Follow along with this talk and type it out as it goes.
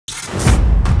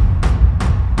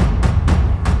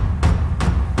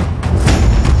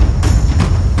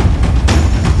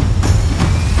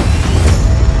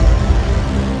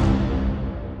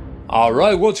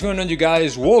Alright, what's going on, you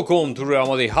guys? Welcome to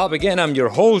R.Madrid Hub again. I'm your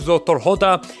host, Dr.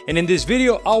 Jota, and in this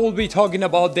video I will be talking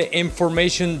about the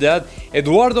information that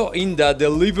Eduardo Inda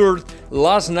delivered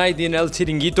last night in El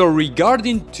Chiringuito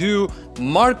regarding to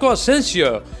Marco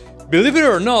Asensio. Believe it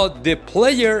or not, the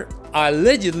player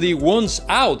allegedly wants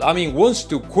out. Wants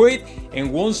to quit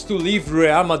and wants to leave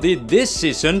Real Madrid this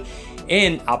season,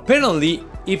 and apparently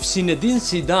if Zinedine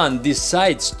Zidane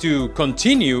decides to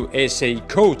continue as a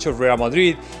coach of Real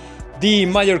Madrid, the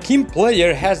Mallorquin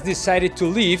player has decided to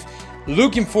leave,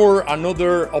 looking for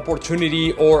another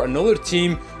opportunity or another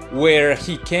team where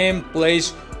he can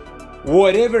place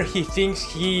whatever he thinks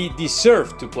he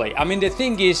deserves to play. The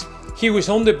thing is, he was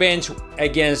on the bench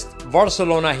against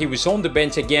Barcelona, he was on the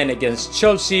bench again against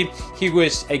Chelsea, he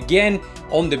was again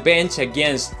on the bench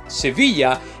against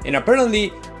Sevilla, and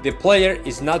apparently the player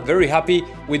is not very happy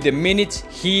with the minutes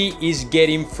he is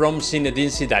getting from Zinedine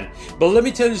Zidane. But let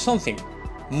me tell you something.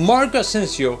 Marco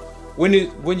Asensio, when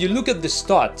you look at the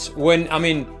stats,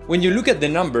 when you look at the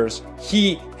numbers,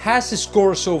 he has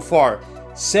scored so far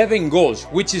 7 goals,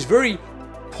 which is very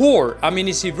poor.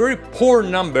 It's a very poor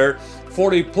number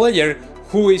for a player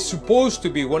who is supposed to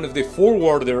be one of the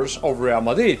forwarders of Real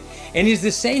Madrid. And it's the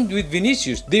same with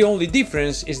Vinicius. The only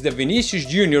difference is that Vinicius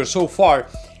Jr. so far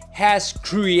has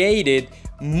created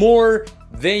more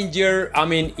danger.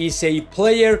 Is a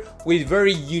player with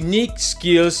very unique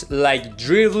skills like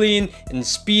dribbling and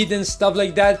speed and stuff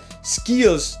like that.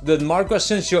 Skills that Marco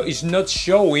Asensio is not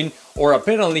showing, or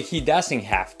apparently he doesn't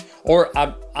have, or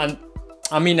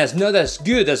as not as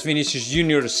good as Vinicius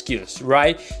Jr.'s skills,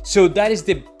 right? So that is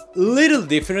the little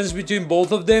difference between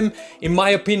both of them. In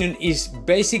my opinion, is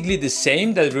basically the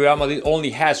same, that Real Madrid only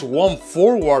has one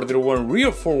forwarder, one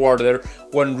real forwarder,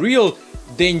 one real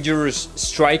dangerous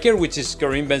striker, which is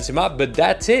Karim Benzema, but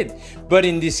that's it. But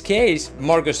in this case,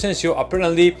 Marco Asensio,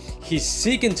 apparently he's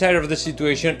sick and tired of the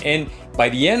situation, and by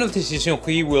the end of the season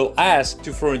he will ask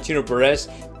to Florentino Perez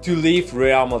to leave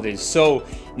Real Madrid. So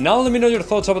now let me know your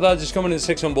thoughts about that. Just comment in the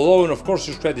section below, and of course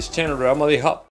subscribe to this channel, Real Madrid Hub.